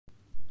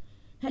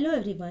Hello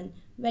everyone,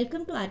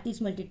 welcome to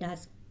Aarti's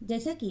multitask.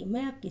 जैसा कि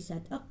मैं आपके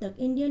साथ अब तक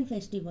Indian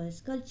festivals,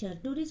 culture,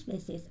 tourist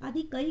places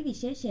आदि कई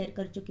विषय शेयर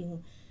कर चुकी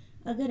हूँ।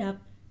 अगर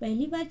आप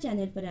पहली बार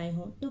चैनल पर आए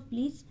हो तो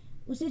प्लीज़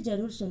उसे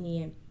ज़रूर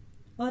सुनिए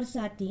और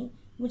साथ ही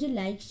मुझे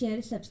लाइक,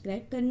 शेयर,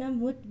 सब्सक्राइब करना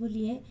मत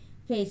भूलिए।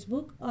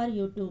 फेसबुक और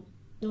यूट्यूब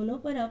दोनों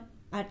पर अब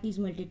आरतीज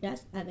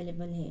मल्टीटास्क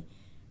अवेलेबल है।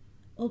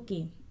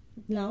 Okay,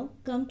 now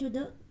come to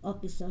the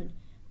episode.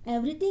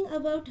 Everything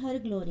about her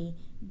glory,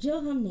 जो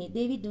हमने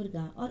देवी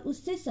दुर्गा और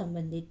उससे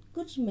संबंधित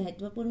कुछ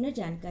महत्वपूर्ण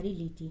जानकारी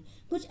ली थी।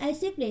 कुछ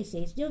ऐसे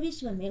प्लेसेस जो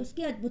विश्व में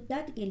उसकी अद्भुतता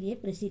के लिए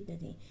प्रसिद्ध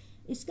थे।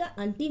 इसका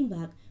अंतिम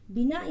भाग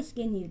बिना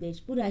इसके निर्देश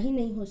पूरा ही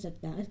नहीं हो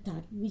सकता,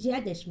 अर्थात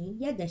विजयादशमी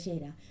या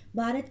दशहरा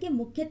भारत के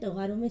मुख्य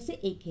त्योहारों में से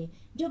एक है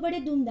जो बड़े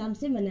धूमधाम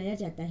से मनाया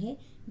जाता है,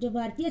 जो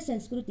भारतीय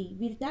संस्कृति,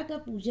 वीरता का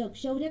पूजक,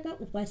 शौर्य का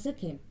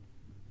उपासक है।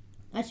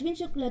 अश्विन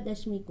शुक्ल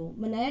दशमी को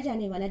मनाया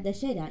जाने वाला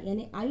दशहरा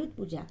यानी आयुध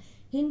पूजा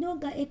हिंदुओं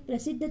का एक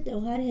प्रसिद्ध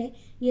त्योहार है।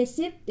 यह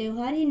सिर्फ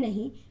त्योहार ही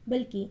नहीं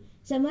बल्कि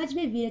समाज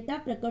में वीरता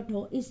प्रकट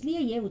हो इसलिए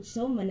यह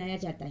उत्सव मनाया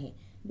जाता है।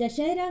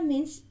 दशहरा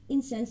मीन्स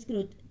इन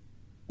संस्कृत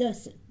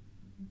दस,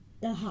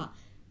 दहा,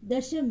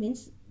 दश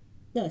मीन्स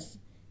 10।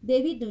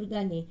 देवी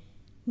दुर्गा ने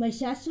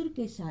महिषासुर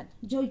के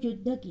साथ जो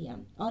युद्ध किया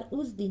और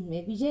उस दिन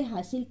में विजय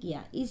हासिल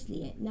किया,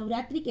 इसलिए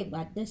नवरात्रि के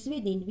बाद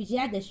 10वें दिन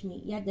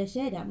विजयादशमी या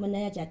दशहरा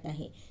मनाया जाता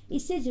है।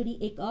 इससे जुड़ी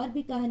एक और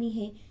भी कहानी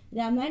है।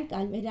 रामायण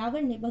काल में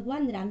रावण ने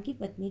भगवान राम की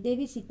पत्नी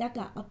देवी सीता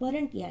का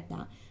अपहरण किया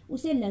था,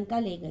 उसे लंका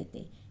ले गए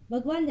थे।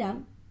 भगवान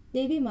राम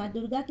देवी माँ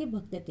दुर्गा के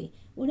भक्त थे।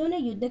 उन्होंने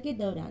युद्ध के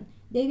दौरान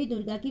देवी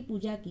दुर्गा की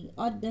पूजा की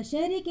और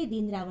दशहरे के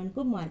दिन रावण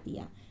को मार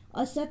दिया।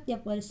 असत्य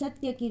पर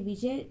सत्य की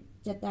विजय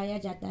जताया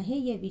जाता है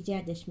यह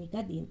विजयादशमी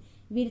का दिन।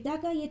 वीरता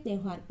का ये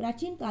त्योहार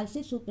प्राचीन काल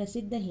से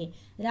सुप्रसिद्ध है।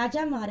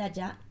 राजा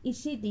महाराजा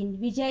इसी दिन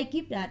विजय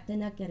की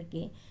प्रार्थना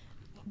करके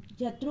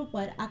शत्रु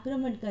पर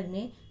आक्रमण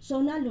करने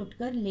सोना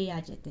लूटकर ले आ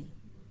जाते।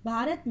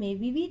 भारत में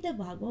विविध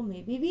भागों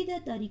में विविध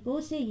तरीकों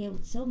से यह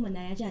उत्सव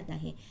मनाया जाता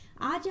है।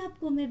 आज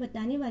आपको मैं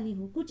बताने वाली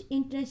हूँ कुछ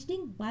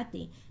इंटरेस्टिंग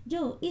बातें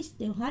जो इस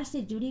त्योहार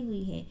से जुड़ी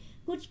हुई है,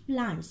 कुछ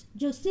प्लांट्स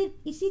जो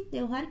सिर्फ इसी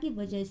त्योहार की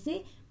वजह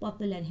से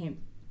पॉपुलर हैं।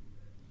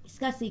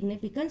 इसका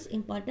सिग्निफिकेंस,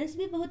 इंपॉर्टेंस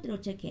भी बहुत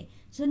रोचक है।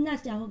 सुनना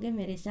चाहोगे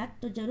मेरे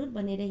साथ तो जरूर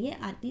बने रहिए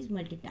आरतीज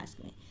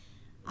मल्टीटास्क में।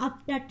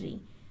 आफ्टर ट्री,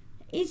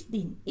 इस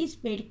दिन इस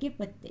पेड़ के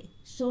पत्ते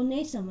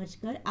सोने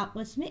समझकर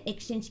आपस में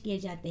एक्सचेंज किए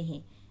जाते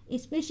हैं।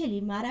 स्पेशली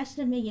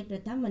महाराष्ट्र में यह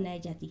प्रथा मनाई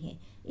जाती है।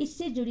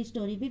 इससे जुड़ी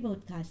स्टोरी भी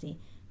बहुत खास है।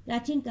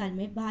 प्राचीन काल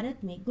में भारत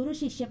में गुरु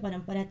शिष्य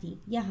परंपरा थी।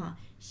 यहाँ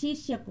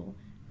शिष्य को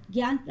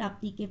ज्ञान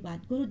प्राप्ति के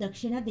बाद गुरु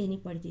दक्षिणा देनी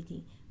पड़ती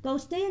थी।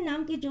 कौस्तेय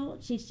नाम के जो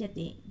शिष्य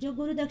थे, जो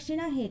गुरु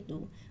दक्षिणा हेतु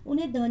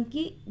उन्हें धन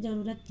की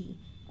जरूरत थी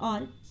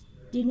और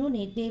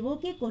जिन्होंने देवों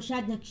के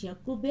कोषाध्यक्ष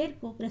कुबेर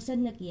को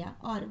प्रसन्न किया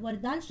और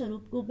वरदान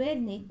स्वरूप कुबेर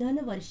ने धन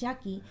वर्षा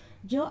की,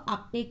 जो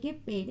आपटे के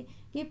पेड़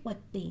के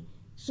पत्ते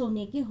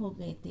सोने के हो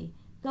गए थे।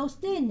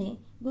 कौस्तेय ने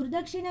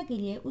गुरुदक्षिणा के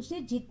लिए उसे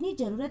जितनी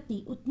जरूरत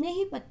थी उतने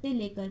ही पत्ते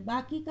लेकर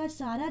बाकी का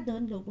सारा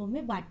धन लोगों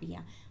में बांट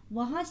दिया।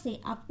 वहां से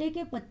आपटे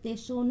के पत्ते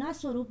सोना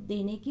स्वरूप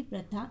देने की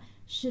प्रथा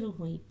शुरू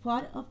हुई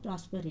for a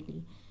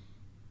prosperity.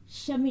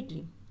 Shami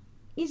tree,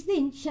 इस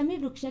दिन शमी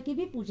वृक्ष की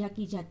भी पूजा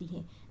की जाती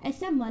है।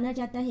 ऐसा माना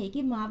जाता है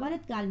कि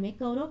महाभारत काल में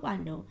कौरवों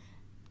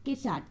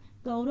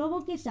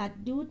के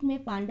साथ युद्ध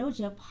में पांडव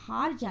जब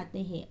हार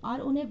जाते हैं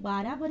और उन्हें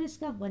 12 वर्ष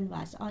का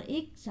वनवास और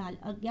 1 साल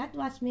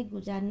अज्ञातवास में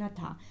गुजारना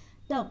था,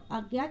 तब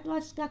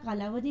अज्ञातवास का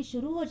कालावधि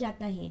शुरू हो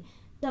जाता है।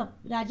 तब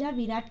राजा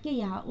विराट के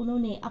यहाँ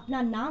उन्होंने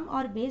अपना नाम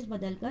और वेश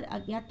बदलकर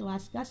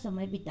अज्ञातवास का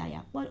समय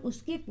बिताया, पर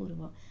उसके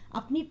पूर्व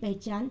अपनी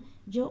पहचान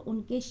जो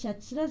उनके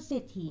शस्त्र से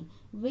थी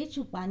वे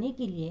छुपाने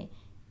के लिए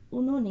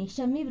उन्होंने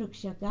शमी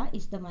वृक्ष का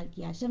इस्तेमाल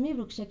किया। शमी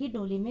वृक्ष की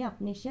डोली में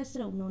अपने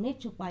शस्त्र उन्होंने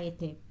छुपाए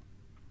थे।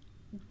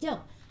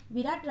 जब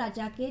विराट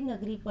राजा के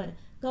नगरी पर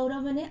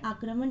कौरवों ने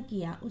आक्रमण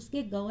किया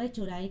उसके गवाह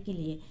चुराए के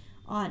लिए,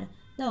 और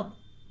तब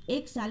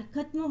 1 साल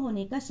खत्म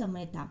होने का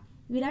समय था।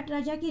 विराट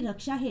राजा की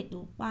रक्षा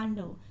हेतु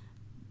पांडव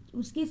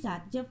उसके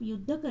साथ जब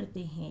युद्ध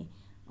करते हैं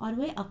और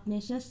वे अपने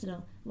शस्त्र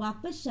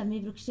वापस शमी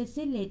वृक्ष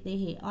से लेते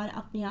हैं और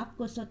अपने आप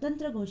को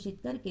स्वतंत्र घोषित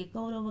करके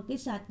कौरवों के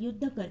साथ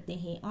युद्ध करते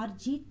हैं और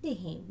जीतते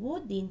हैं, वो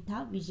दिन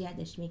था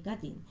विजयादशमी का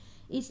दिन।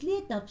 इसलिए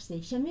तब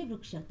से शमी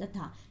वृक्ष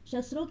तथा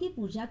शस्त्रों की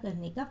पूजा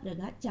करने का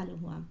प्रघात चालू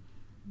हुआ।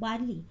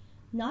 बार्ली,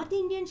 नॉर्थ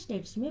इंडियन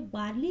स्टेट्स में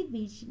बार्ली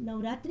बीज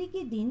नवरात्रि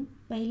के दिन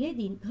पहले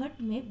दिन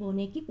घट में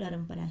बोने की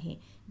परंपरा है,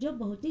 जो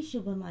बहुत ही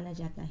शुभ माना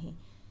जाता है।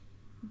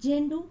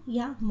 जेंडू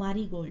या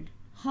marigold,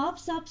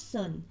 herbs of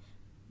sun,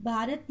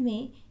 Bharat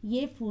में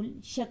ये फूल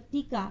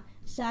शक्ति का,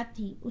 साथ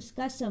ही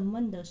उसका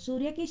संबंध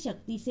सूर्य की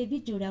शक्ति से भी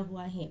जुड़ा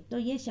हुआ है, तो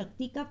ये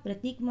शक्ति का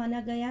प्रतीक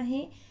माना गया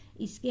है।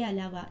 इसके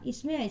अलावा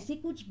इसमें ऐसी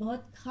कुछ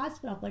बहुत खास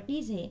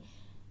प्रॉपर्टीज है,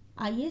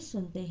 आइए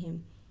सुनते हैं।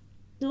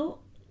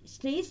 तो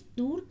स्ट्रेस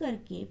दूर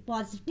करके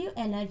पॉजिटिव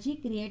एनर्जी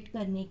क्रिएट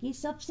करने की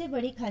सबसे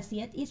बड़ी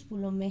खासियत इस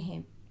फूलों में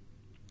है।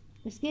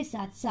 इसके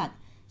साथ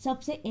साथ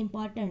सबसे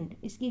इम्पॉर्टेंट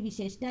इसकी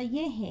विशेषता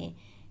ये है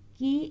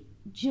कि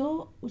जो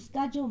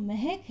उसका जो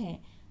महक है,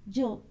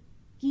 जो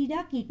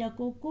कीड़ा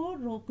कीटकों को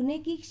रोकने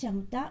की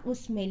क्षमता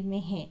उस स्मेल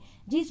में है,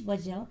 जिस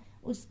वजह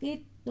उसके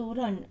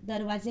तोरण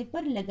दरवाजे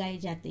पर लगाए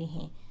जाते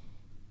हैं।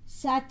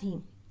 साथ ही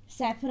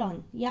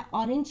सैफरॉन या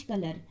ऑरेंज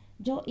कलर,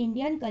 जो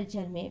इंडियन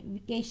कल्चर में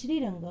केसरी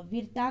रंग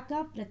वीरता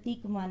का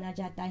प्रतीक माना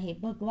जाता है,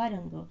 भगवा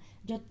रंग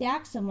जो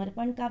त्याग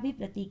समर्पण का भी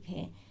प्रतीक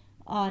है,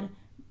 और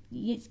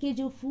इसके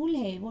जो फूल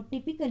है वो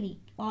टिपिकली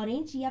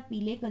ऑरेंज या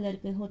पीले कलर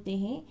के होते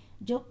हैं,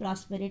 जो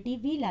प्रॉस्पेरिटी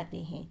भी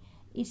लाते हैं।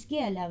 इसके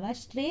अलावा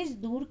स्ट्रेस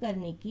दूर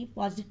करने की,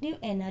 पॉजिटिव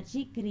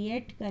एनर्जी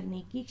क्रिएट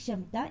करने की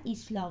क्षमता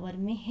इस फ्लावर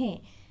में है।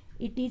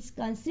 It is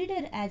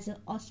considered as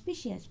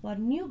auspicious for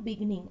new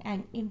beginning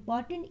and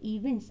important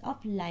events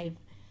of life.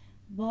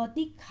 बहुत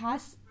ही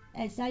खास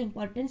ऐसा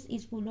इम्पोर्टेंस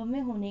इस फूलों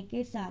में होने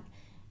के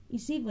साथ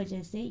इसी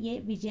वजह से ये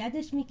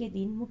विजयादशमी के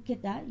दिन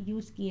मुख्यतः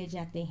यूज़ किए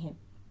जाते हैं।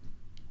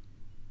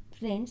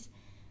 फ्रेंड्स,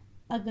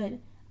 अगर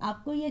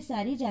आपको ये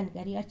सारी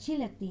जानकारी अच्छी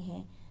लगती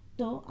है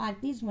तो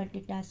आरतीज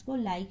मल्टीटास्क को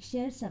लाइक,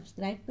 शेयर,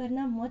 सब्सक्राइब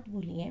करना मत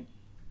भूलिए,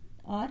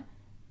 और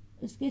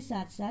उसके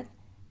साथ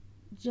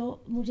साथ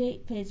जो मुझे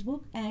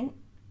फेसबुक एंड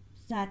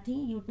साथ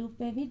ही यूट्यूब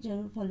पे भी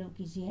ज़रूर फॉलो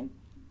कीजिए।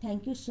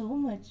 Thank you so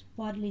much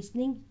for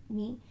listening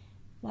me,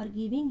 for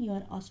giving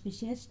your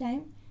auspicious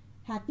time.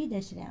 Happy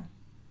Dussehra.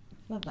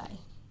 Bye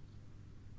bye.